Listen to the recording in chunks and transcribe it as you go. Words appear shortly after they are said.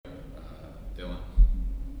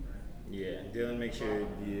Dylan, make sure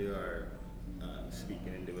you are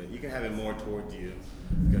speaking into it. You can have it more towards you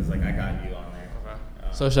because like I got you on there. Okay.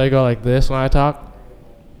 So should I go like this when I talk?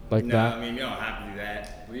 Like no, that? I mean you don't have to do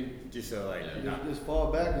that. Just so like Just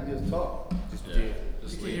fall back and just talk. just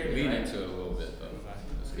Just lean into it a little bit though.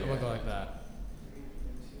 I'm gonna go like that.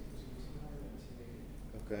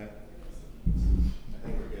 Okay. I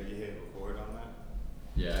think we're good. You hit record on that.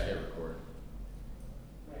 Yeah, I hit record.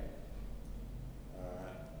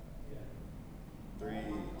 Alright. 3,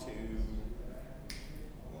 2,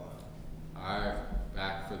 1. Alright,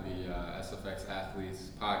 back for the SFX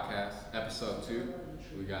Athletes podcast, episode 2.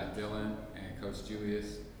 We got Dylan and Coach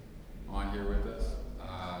Julius on here with us.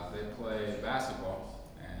 They play basketball,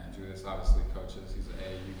 and Julius obviously coaches. He's an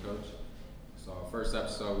AAU coach. So first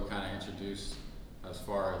episode, we kind of introduced as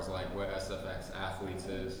far as like what SFX Athletes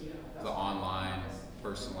is. It's an online,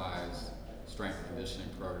 personalized strength and conditioning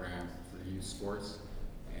program for youth sports.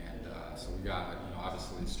 And so we got,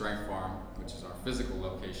 obviously Strength Farm, which is our physical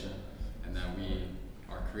location, and then we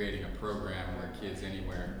are creating a program where kids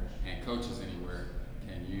anywhere and coaches anywhere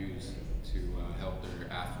can use to help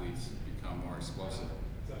their athletes become more explosive.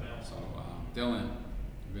 So Dylan,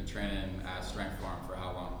 you've been training at Strength Farm for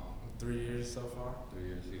how long? 3 years so far. 3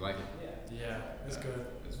 years. You like it? Yeah, it's good.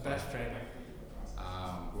 It's Best fun. training.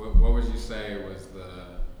 What would you say was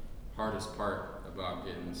the hardest part about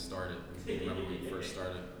getting started? Remember when you first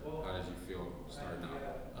started? How did you feel starting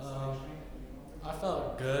out? I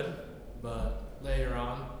felt good, but later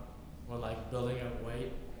on, when like building up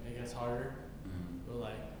weight, it gets harder. Mm-hmm. But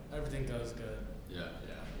like everything goes good. Yeah.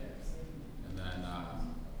 And then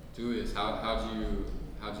Julius, how'd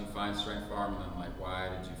you find Strength Farm, and then like why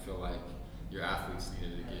did you feel like your athletes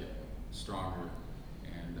needed to get stronger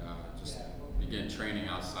and just begin training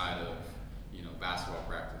outside of basketball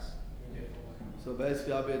practice? So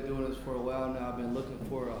basically, I've been doing this for a while now. I've been looking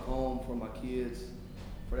for a home for my kids,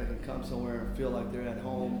 where they can come somewhere and feel like they're at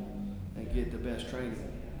home and get the best training.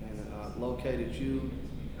 And I located you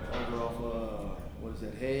over off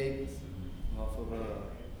of Hague, off of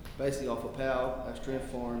basically off of Powell at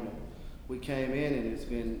Strength Farm. And we came in, and it's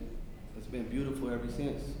been beautiful ever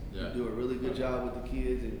since. Yeah. You do a really good job with the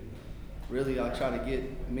kids, and really I try to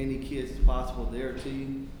get many kids as possible there to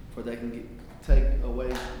you, for they can take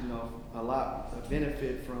away, a lot of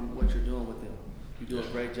benefit from what you're doing with them. You do a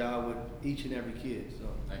great job with each and every kid. So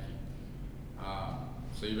Thank you.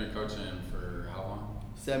 So you've been coaching for how long?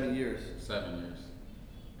 7 years. 7 years.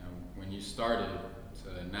 And when you started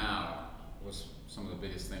to now, what's some of the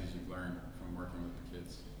biggest things you've learned from working with the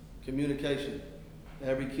kids? Communication.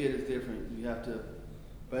 Every kid is different. You have to,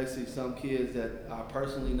 basically some kids that I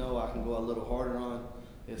personally know I can go a little harder on.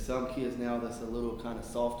 There's some kids now that's a little kind of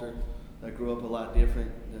softer, that grew up a lot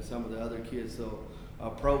different than some of the other kids. So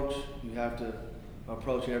you have to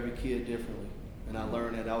approach every kid differently. And I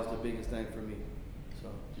learned that was the biggest thing for me. So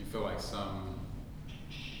Do you feel like some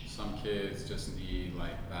kids just need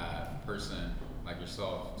like that person like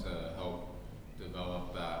yourself to help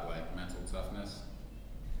develop that like mental toughness?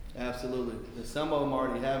 absolutely. And some of them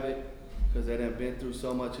already have it because they done been through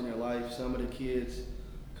so much in their life. Some of the kids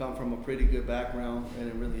come from a pretty good background and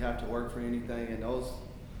didn't really have to work for anything. And those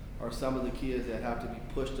are some of the kids that have to be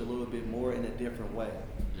pushed a little bit more in a different way.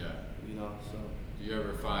 Yeah. So Do you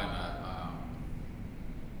ever find that,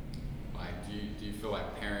 do you feel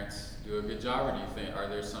like parents do a good job, or do you think, are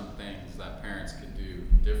there some things that parents could do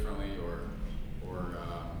differently or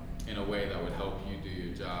in a way that would help you do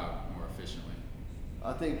your job more efficiently?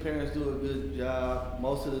 I think parents do a good job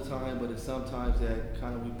most of the time, but it's sometimes that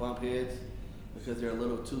kind of we bump heads because they're a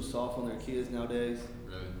little too soft on their kids nowadays.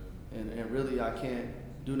 Really? And really I can't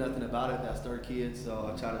do nothing about it. That's their kids,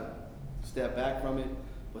 so I try to step back from it.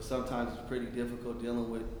 But sometimes it's pretty difficult dealing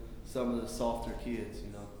with some of the softer kids,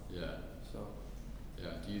 Yeah. So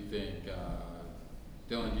Yeah. Do you think,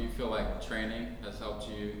 Dylan, do you feel like training has helped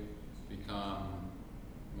you become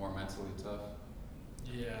more mentally tough?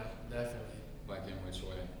 Yeah, definitely. Like in which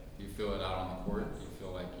way? Do you feel it out on the court? Do you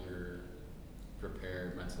feel like you're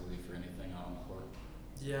prepared mentally for anything out on the court?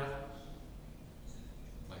 Yeah.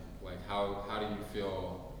 Like how do you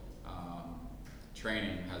feel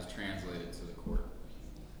training has translated to the court?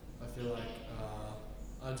 I feel like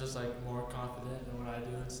I'm just like more confident in what I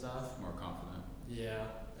do and stuff. More confident? Yeah,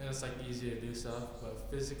 and it's like easier to do stuff,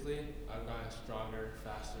 but physically I've gotten stronger,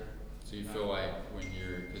 faster. So you feel like when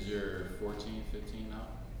because you're 14, 15 now?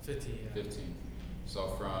 15. Yeah. 15. So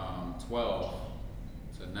from 12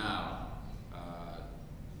 to now,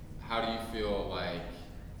 how do you feel like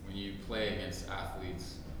when you play against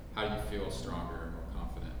athletes, how do you feel stronger and more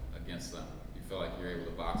confident against them? Do you feel like you're able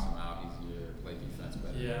to box them out easier, play defense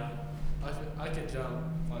better? Yeah, I could jump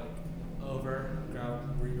like over, grab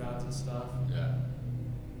rebounds and stuff. Yeah.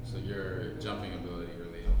 So your jumping ability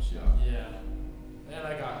really helps you out. Yeah. And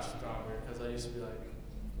I got stronger because I used to be like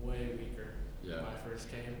way weaker Yeah. when I first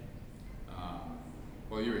came.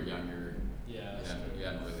 Well, you were younger. Yeah, that's You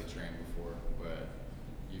hadn't really trained before, but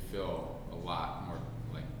you feel a lot more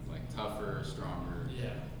like tougher, stronger. Yeah.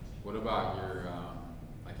 What about your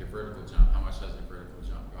your vertical jump? How much has your vertical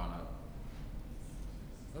jump gone up?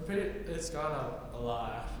 It's gone up a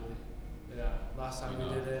lot actually. Yeah. Last time You we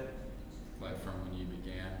know. did it. Like from when you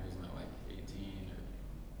began, wasn't it like 18 or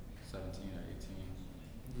 17 or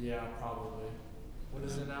 18? Yeah, probably. What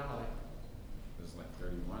is it now? Like It was like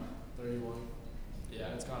 31. 31. Yeah,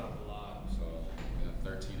 it's gone up a lot. So yeah,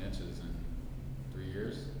 13 inches in 3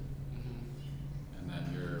 years. Mm-hmm. And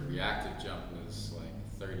then your reactive jump was like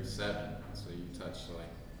 37. So you touched like,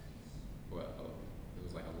 what? Oh, it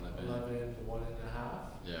was like 11. 11, 1.5.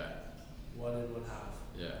 Yeah, 1 and 1/2.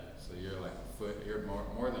 yeah. So you're like a foot, you're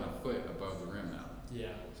more than a foot above the rim now.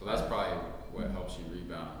 Yeah. So that's probably what helps you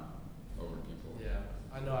rebound over people. Yeah.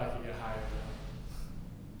 I know I can get higher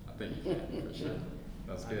I think you can for sure.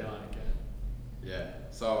 That's now. good. I know I can. Yeah.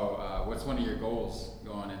 So what's one of your goals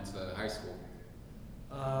going into high school?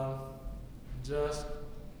 Just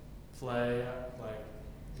play like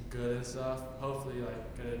good and stuff. Hopefully,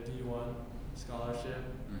 like get a D1 scholarship.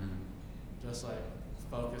 Mm-hmm. Just like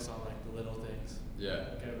focus on like the little things. Yeah.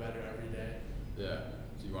 Get better every day. Yeah.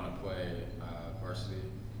 Do you want to play varsity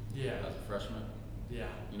Yeah. as a freshman? Yeah.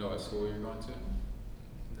 You know what school you're going to?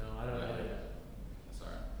 No, I don't know yet. That's all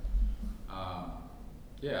right.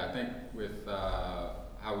 Yeah, I think with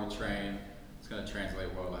how we train, it's going to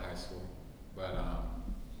translate well to high school. But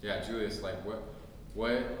yeah, Julius, like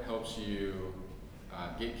what helps you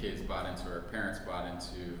get kids bought into or parents bought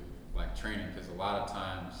into like training? Because a lot of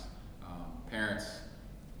times parents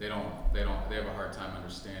they have a hard time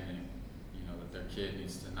understanding, you know, that their kid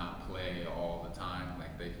needs to not play all the time.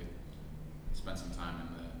 Like they could spend some time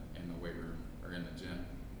in the weight room or in the gym.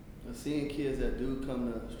 Seeing kids that do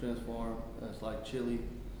come to Strength Farm, that's like Chili,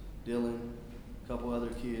 Dylan, a couple other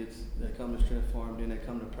kids that come to Strength Farm, then they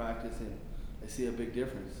come to practice and they see a big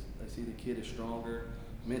difference. They see the kid is stronger,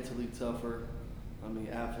 mentally tougher,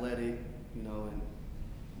 athletic, you know, and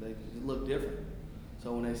they look different.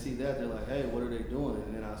 So when they see that, they're like, hey, what are they doing?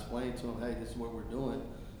 And then I explain to them, hey, this is what we're doing.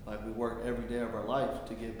 Like we work every day of our life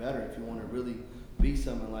to get better. If you want to really be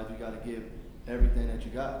something in life, you got to give everything that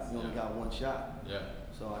you got. You only got one shot. Yeah.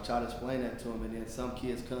 So I try to explain that to them, and then some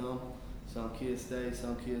kids come, some kids stay,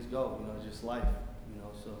 some kids go. You know, it's just life. You know,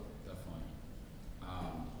 so. Definitely.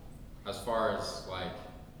 As far as like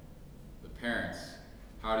the parents,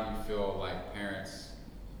 how do you feel like parents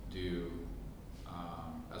do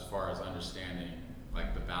as far as understanding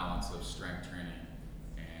like the balance of strength training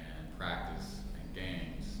and practice and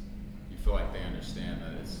games? You feel like they understand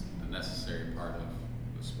that it's a necessary part of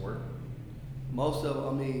the sport? Most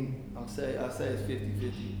of them, I say it's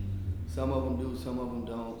 50-50. Some of them do, some of them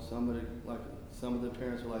don't. Some of the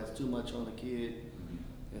parents are like, it's too much on the kid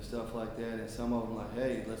and stuff like that. And some of them like,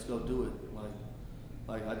 hey, let's go do it.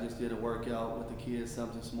 Like I just did a workout with the kids,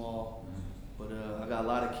 something small. But I got a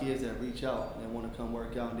lot of kids that reach out and want to come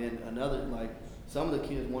work out. And then some of the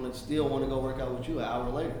kids still want to go work out with you an hour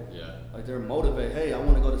later. Yeah. Like they're motivated, hey, I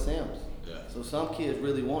want to go to Sam's. Yeah. So some kids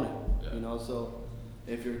really want it, Yeah. you know, so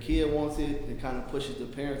if your kid wants it, it kind of pushes the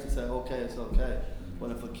parents to say, okay, it's okay.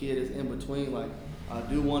 But if a kid is in between, like, I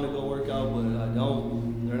do want to go work out, but I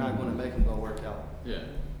don't, they're not going to make them go work out. Yeah.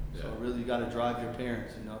 Yeah. So really you got to drive your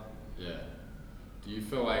parents, you know. Yeah. Do you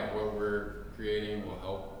feel like what we're creating will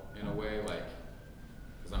help in a way? Like,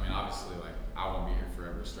 because obviously, like, I won't be here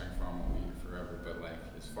forever, Strength Farm won't be here forever, but like,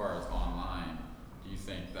 as far as online, do you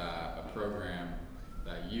think that a program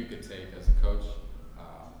that you could take as a coach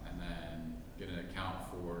and then get an account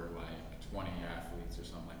for like 20 athletes or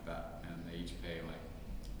something like that, and they each pay like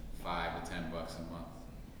 $5 to $10 a month?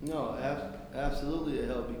 No, absolutely it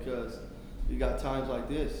helps because you got times like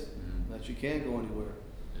this that you can't go anywhere.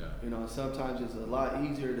 Yeah. You know, sometimes it's a lot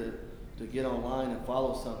easier to get online and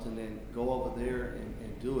follow something than go over there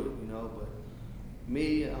and do it, you know. But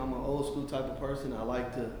me, I'm an old school type of person. I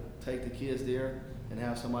like to take the kids there and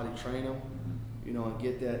have somebody train them, you know, and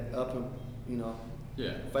get that up and, you know,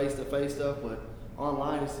 Yeah. face-to-face stuff. But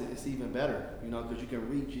online, it's even better, you know, because you can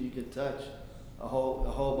reach and you can touch a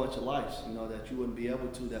whole bunch of lives, you know, that you wouldn't be able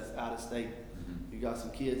to that's out of state. You got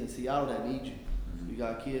some kids in Seattle that need you. You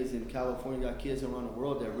got kids in California, you got kids around the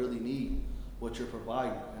world that really need what you're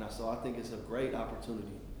providing. And so I think it's a great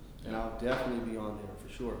opportunity. And I'll definitely be on there for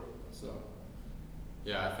sure. So.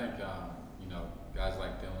 Yeah, I think, you know, guys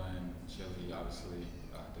like Dylan, Chili, obviously,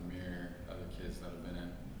 Demir, other kids that have been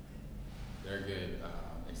in, they're good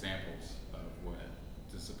examples of what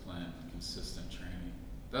discipline, consistent training.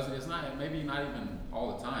 It's not maybe not even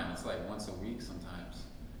all the time. It's like once a week sometimes,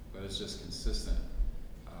 but it's just consistent.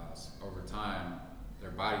 Over time,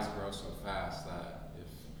 their bodies grow so fast that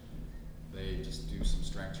if they just do some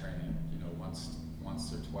strength training,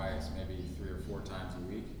 once or twice, maybe 3 or 4 times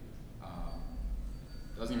a week.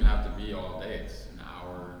 Doesn't even have to be all day. It's an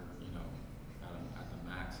hour, at the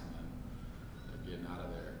max, and then they're getting out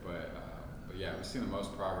of there. But yeah, we see the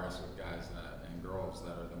most progress with guys and girls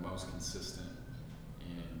that are the most consistent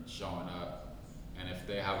in showing up. And if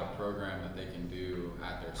they have a program that they can do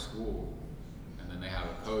at their school, and then they have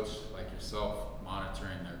a coach like yourself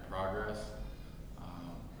monitoring their progress,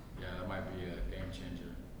 that might be a game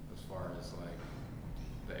changer as far as like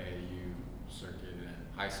the AAU circuit and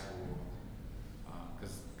high school.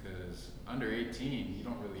 Because under 18, you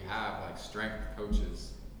don't really have like strength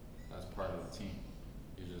coaches as part of the team.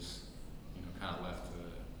 You're just kind of left to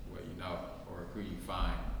what you know or who you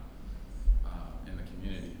find in the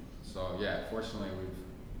community. So yeah, fortunately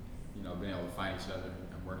we've been able to find each other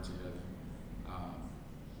and work together.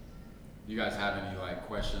 Do you guys have any like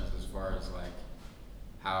questions as far as like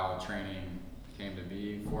how training came to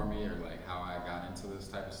be for me, or like how I got into this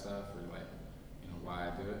type of stuff, or like why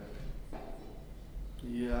I do it?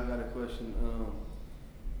 Yeah, I got a question.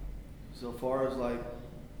 So far as like,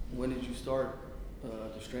 when did you start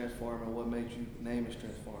the Strength Farm, and what made you name it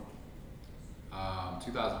Strength Farm?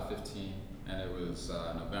 2015, and it was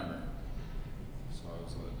November, so it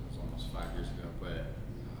was almost 5 years ago. But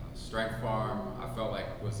Strength Farm, I felt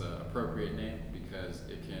like was an appropriate name because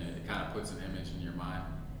it kind of puts an image in your mind,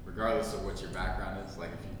 regardless of what your background is. Like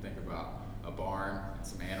if you think about a barn and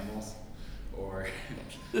some animals, or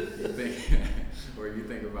you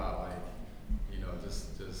think about like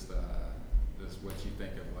just what you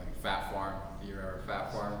think of like Fat Farm. Do you remember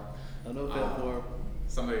Fat Farm? I know Fat Farm.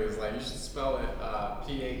 Somebody was like, you should spell it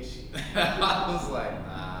PH. I was like,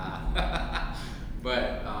 nah.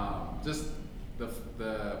 But just the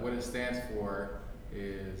what it stands for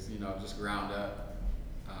is just ground up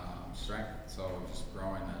strength. So just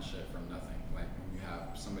growing that shit from nothing. Like when you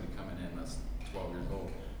have somebody coming in that's 12 years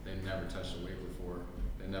old, they've never touched a weight before.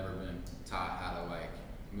 They've never been taught how to like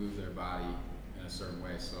move their body in a certain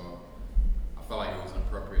way. So I felt like it was an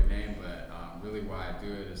appropriate name, but really why I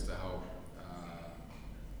do it is to help,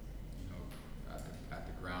 at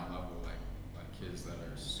the ground level, like kids that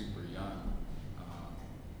are super young,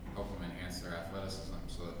 help them enhance their athleticism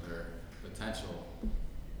so that their potential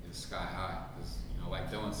is sky high. Because like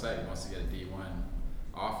Dylan said, he wants to get a D1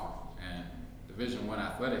 offer, and Division I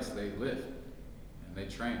athletics, they live and they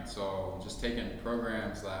train. So just taking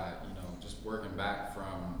programs that just working back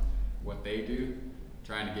from what they do,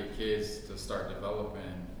 trying to get kids to start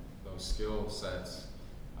developing those skill sets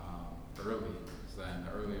early. So then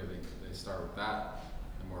the earlier they start with that,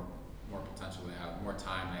 the more potential they have, the more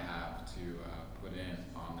time they have to put in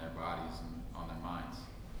on their bodies and on their minds.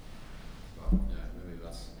 So yeah, really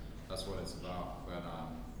that's what it's about. But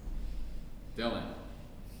Dylan,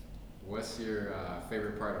 what's your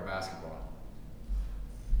favorite part of basketball?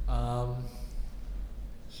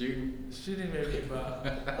 Shooting maybe, but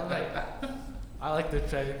I like the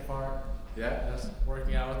training part. Yeah. Just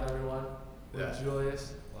working out with everyone. With Yeah.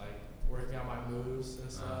 Julius, like working out my moves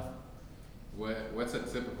and stuff. What's a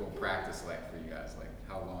typical practice like for you guys? Like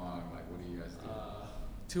how long? Like what do you guys do?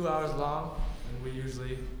 2 hours long, and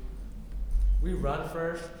we run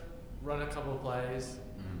first, run a couple plays,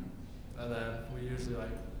 Mm-hmm. and then we usually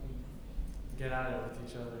like get at it with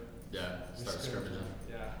each other. Yeah, We start scrimmage. scrimmaging.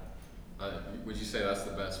 Yeah. Would you say that's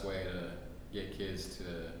the best way to get kids to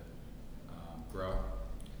grow?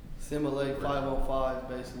 Simulate 5-on-5,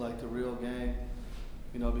 basically like the real game.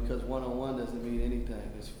 Because 1-on-1 doesn't mean anything.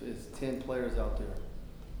 It's 10 players out there.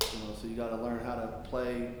 So you got to learn how to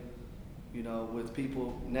play. With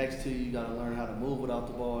people next to you, you got to learn how to move without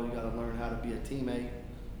the ball. You got to learn how to be a teammate.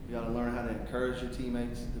 You got to learn how to encourage your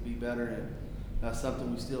teammates to be better, and that's something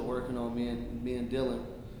we're still working on. Me and Dylan,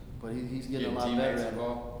 but he's getting a lot better at it.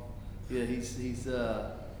 Involved? Yeah, he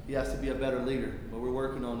has to be a better leader, but we're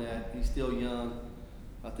working on that. He's still young.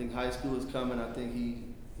 I think high school is coming. I think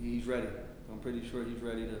he's ready. I'm pretty sure he's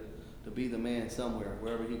ready to be the man somewhere,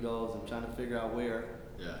 wherever he goes. I'm trying to figure out where.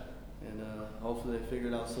 Yeah. And hopefully they figure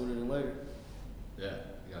it out sooner than later. Yeah,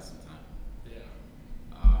 you got some time. Yeah.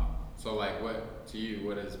 So like what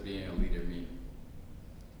does being a leader mean?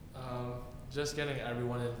 Just getting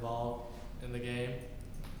everyone involved in the game,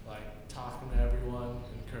 like talking to everyone,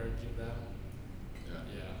 encouraging them.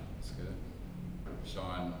 Yeah. That's good.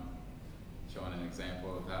 Showing an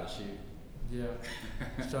example of how to shoot. Yeah.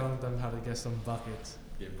 Showing them how to get some buckets.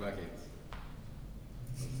 Get buckets.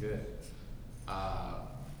 That's good.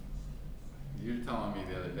 You were telling me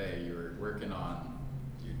the other day you were working on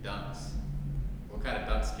your dunks. What kind of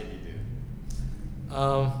dunks can you do?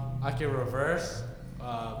 I can reverse,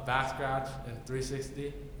 back scratch, and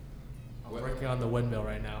 360. I'm What- working on the windmill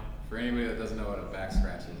right now. For anybody that doesn't know what a back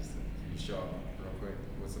scratch is, can you show them real quick?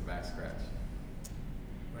 What's a back scratch?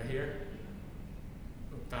 Right here.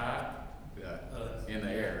 Back. Yeah. Uh, In the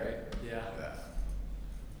air, right? Yeah. Yeah.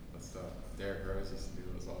 That's stuff. Derrick Rose used to do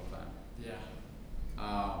those all the time.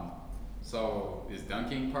 Yeah. So is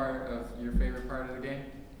dunking part of your favorite part of the game?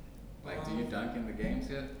 Like, do you dunk in the games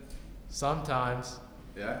yet? Sometimes.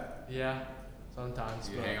 Yeah? Yeah. Sometimes.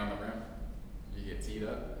 Do you but hang on the rim? You get teed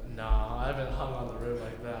up? Nah, I haven't hung on the rim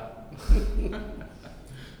like that.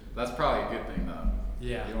 That's probably a good thing, though.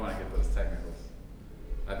 Yeah. You don't want to get those technicals.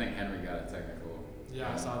 I think Henry got a technical.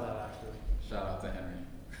 Yeah, I saw that actually. Shout out to Henry.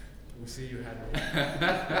 We see you, Henry.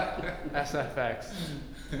 SFX.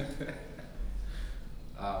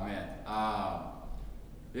 Oh, man.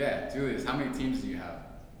 Yeah, Julius, how many teams do you have?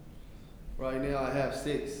 Right now I have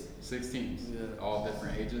 6. 6 teams? Yeah. All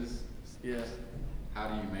different ages? Yeah. How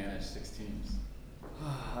do you manage 6 teams?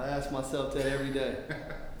 I ask myself that every day.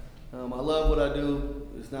 I love what I do.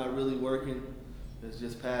 It's not really working. It's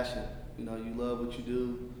just passion. You know, you love what you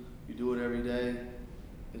do. You do it every day.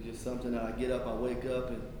 It's just something that I get up, I wake up,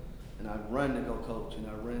 and I run to go coach. And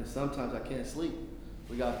I run. Sometimes I can't sleep.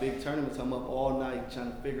 We got big tournaments. I'm up all night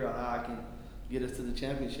trying to figure out how I can get us to the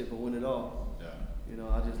championship and win it all. Yeah. You know,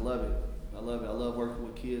 I just love it. I love it. I love working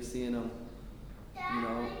with kids, seeing them,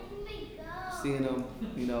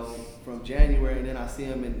 you know, from January, and then I see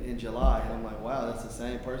them in July, and I'm like, wow, that's the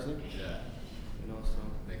same person. Yeah. You know, so.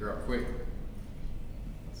 They grow up quick.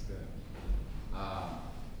 That's good.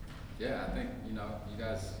 Yeah, I think you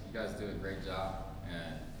guys do a great job,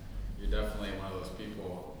 and you're definitely one of those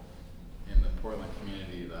people in the Portland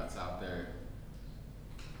community that's out there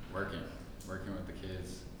working with the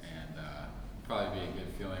kids, and probably be a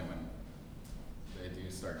good feeling when they do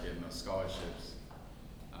start getting those scholarships.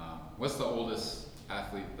 What's the oldest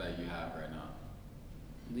athlete that you have right now?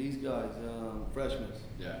 These guys, freshmen.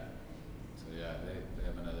 Yeah. So yeah, they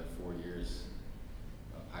have another 4 years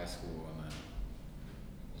of high school, and then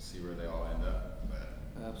we'll see where they all end up.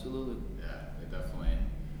 But Absolutely. yeah, they definitely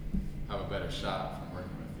have a better shot from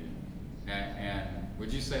working with you. And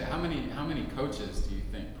would you say how many coaches do you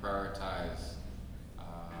think prioritize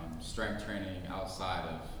strength training outside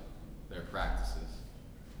of their practices?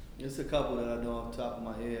 It's a couple that I know off the top of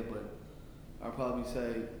my head, but I'll probably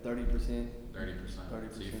say 30%. 30%.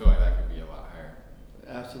 30%. So you feel like that could be a lot higher?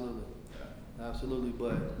 Absolutely. Yeah. Absolutely.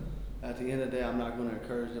 But at the end of the day, I'm not going to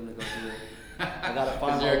encourage them to go do it. I gotta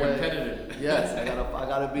find 'Cause my you're a way. competitor. Yes, I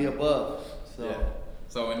gotta be above. So. Yeah.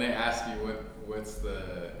 So when they ask you what's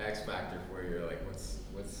the X factor for you, you're like,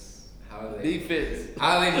 how do they Defense.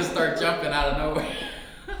 How do they just start jumping out of nowhere?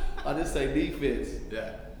 I just say defense.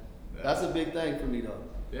 Yeah. That's a big thing for me though.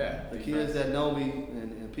 Yeah. The defense. kids that know me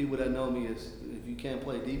and people that know me is if you can't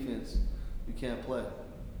play defense, you can't play.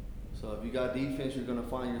 So if you got defense, you're gonna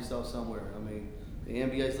find yourself somewhere. I mean, the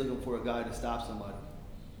NBA's looking for a guy to stop somebody.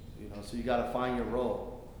 You know, so you gotta find your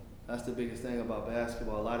role. That's the biggest thing about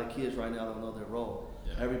basketball. A lot of kids right now don't know their role.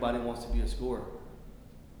 Yeah. Everybody wants to be a scorer.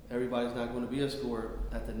 Everybody's not going to be a scorer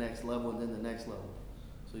at the next level and then the next level.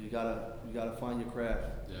 So you gotta find your craft.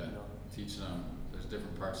 Yeah. You know? Teach them. There's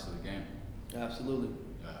different parts to the game. Absolutely.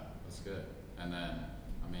 Yeah, that's good. And then,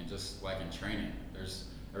 I mean, just like in training,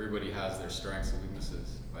 everybody has their strengths and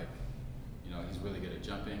weaknesses. Like, you know, he's really good at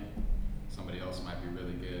jumping. Somebody else might be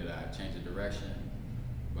really good at changing direction.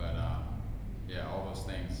 But yeah, all those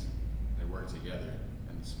things, they work together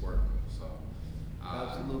in the sport. So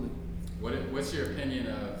Absolutely. What's your opinion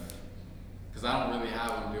of? Because I don't really have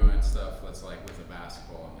them doing stuff that's like with a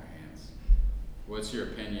basketball in their hands. What's your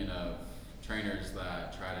opinion of trainers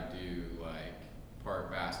that try to do like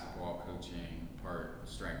part basketball coaching, part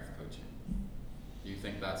strength coaching? Do you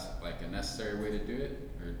think that's like a necessary way to do it,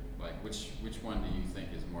 or like which one do you think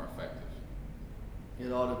is more effective?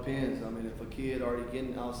 It all depends. I mean, if a kid already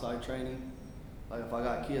getting outside training, like if I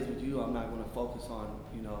got kids with you, I'm not going to focus on,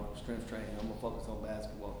 you know, strength training. I'm going to focus on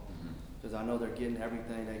basketball because I know they're getting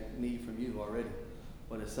everything they need from you already.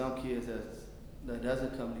 But there's some kids that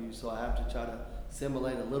doesn't come to you, so I have to try to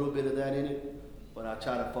simulate a little bit of that in it, but I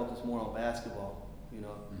try to focus more on basketball, you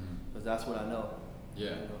know, because that's what I know. Yeah,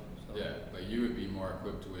 you know, so. yeah. But you would be more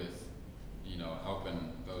equipped with, you know,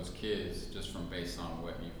 helping those kids just from based on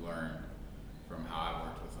what you've learned from how I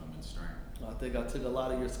worked with them in strength. I think I took a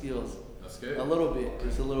lot of your skills. That's good. A little bit,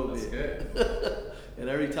 just a little That's bit. good. And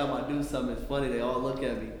every time I do something, it's funny. They all look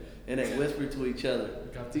at me and they whisper to each other.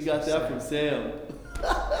 got You this got from that from Sam.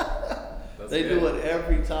 They good. do it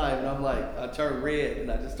every time, and I'm like, I turn red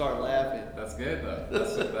and I just start laughing. That's good though.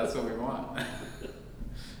 That's what we want.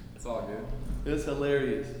 It's all good. It's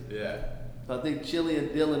hilarious. Yeah. I think Chili and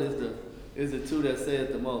Dylan is the two that say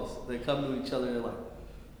it the most. They come to each other and they're like,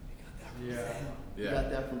 Yeah. "You Yeah.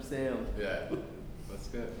 got that from Sam." Yeah. That's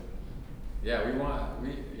good. Yeah,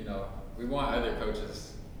 we want other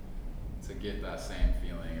coaches to get that same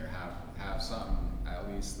feeling or have something at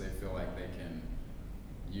least they feel like they can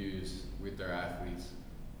use with their athletes,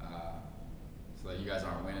 so that you guys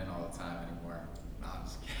aren't winning all the time anymore. No, I'm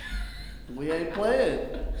just kidding. We ain't playing.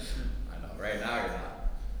 I know, right now you're not.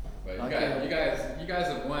 But I you guys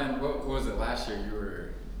have won. What was it last year? You were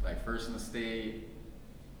like first in the state.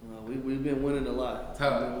 We've been winning a lot.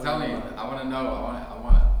 Tell me. I want to know. I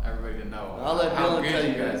want everybody to know I'll let how Dylan good tell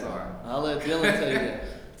you you guys that. are. I'll let Dylan tell you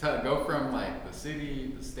that. Go from like the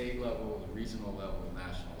city, the state level, the regional level, the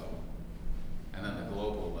national level, and then the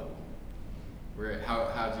global level.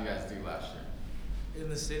 How did you guys do last year? In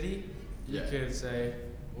the city, you Yeah. could say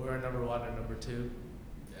we're number 1 or number 2.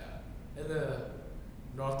 Yeah. In the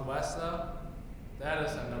Northwest, though, that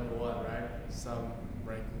is a number 1, right? Some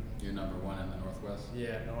ranking. You're number 1 in the Northwest.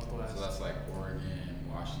 Yeah, Northwest. So that's like Oregon,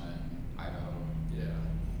 Washington, Idaho.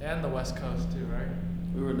 Yeah. And the West Coast, too, right?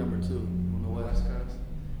 We were number 2 on the West. Coast.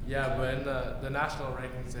 Yeah, but in the national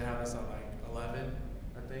rankings, they have us at like 11,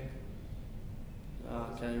 I think. I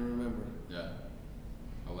can't even remember. Yeah.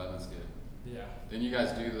 11's good. Yeah. Then you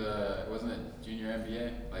guys do wasn't it junior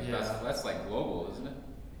NBA? Like Yeah. that's like global, isn't it?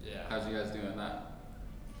 Yeah. How's you guys doing that?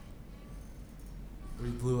 We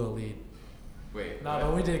blew a lead. Wait. No,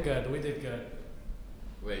 but we did good. We did good.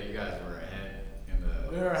 Wait, you guys were ahead in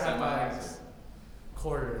the We were ahead by like semis?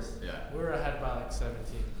 quarters. Yeah. We were ahead by like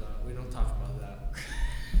 17, but we don't talk about that.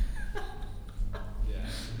 Yeah.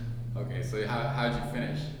 Okay, so how'd you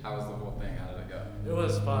finish? How was the whole thing? How did it go? It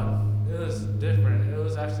was fun. It was different. It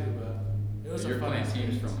was actually it was You're a fun playing teams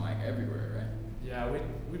experience. from like everywhere, right? Yeah,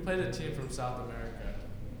 we played a team from South America.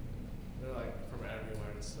 They're like from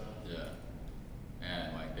everywhere and stuff. Yeah.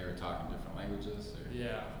 And like they were talking different languages, or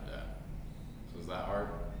Yeah. yeah. So was that hard?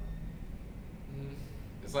 Mm,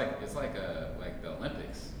 It's like the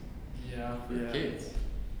Olympics yeah. for Yeah. kids.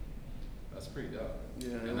 That's pretty dope.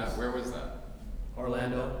 Yeah, it And was- where was that?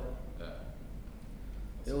 Orlando. Yeah.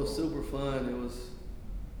 It was super fun. It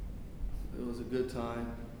was a good time.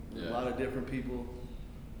 Yeah. A lot of different people.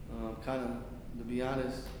 Kind of, to be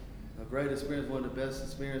honest, a great experience. One of the best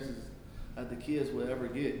experiences that the kids will ever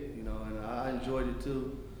get. You know, and I enjoyed it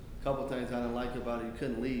too. A couple things I didn't like about it. You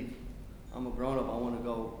couldn't leave. I'm a grown up. I want to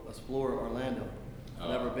go explore Orlando. I've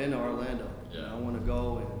Oh. never been to Orlando. Yeah. And I want to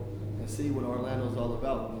go and see what Orlando's all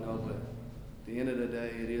about. You know, but at the end of the day,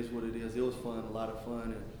 it is what it is. It was fun. A lot of fun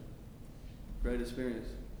and great experience.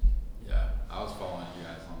 Yeah, I was following you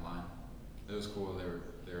guys online. It was cool. They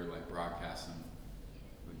were like broadcasting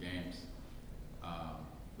the games.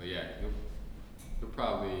 But yeah, you'll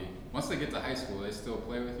probably once they get to high school, they still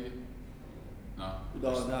play with you. No,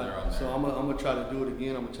 No, They're not. on So there. I'm gonna try to do it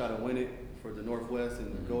again. I'm gonna try to win it for the Northwest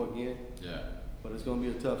and go again. Yeah, But it's gonna be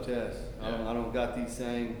a tough task. Yeah. I don't got these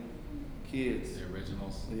same kids. the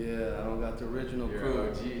originals. Yeah, I don't got the original You're crew.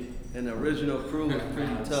 OG. And the original crew is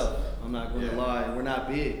pretty tough. I'm not gonna Yeah. lie. We're not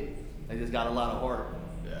big. They just got a lot of heart.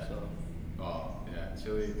 Yeah. So Oh yeah,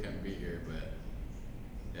 Chili couldn't be here, but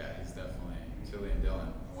yeah, he's definitely Chili and Dylan,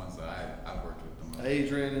 the ones that I've worked with the most.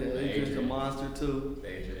 Adrian's a Adrian. monster too.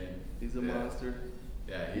 Adrian. He's a yeah. monster.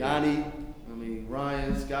 Yeah. He Yanni, I mean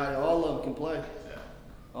Ryan, Scotty, all of them can play. Yeah.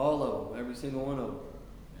 All of them, every single one of them.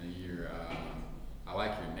 And I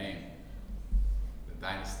like your name, the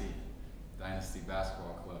Dynasty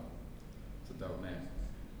Basketball Club. It's a dope name.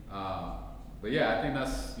 But yeah, I think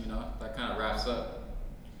that kind of wraps up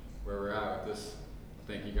where we're at with this.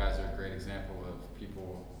 I think you guys are a great example of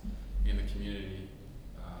people in the community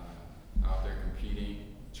out there competing,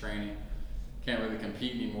 training. Can't really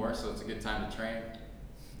compete anymore, so it's a good time to train.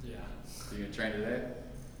 Yeah. So you gonna train today?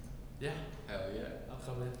 Yeah. Hell yeah. I'll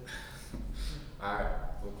come in. All right,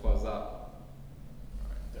 we'll close up.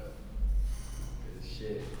 Dope. Good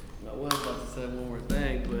shit. I was about to say one more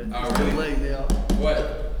thing, but Oh, it's too really? late now.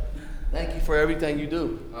 What? Thank you for everything you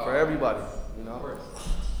do Oh. for everybody. You know, Of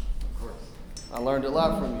course. I learned a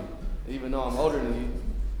lot from you, even though I'm older than you.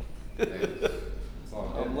 It's all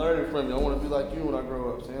good. I'm learning from you. I want to be like you when I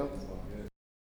grow up, Sam.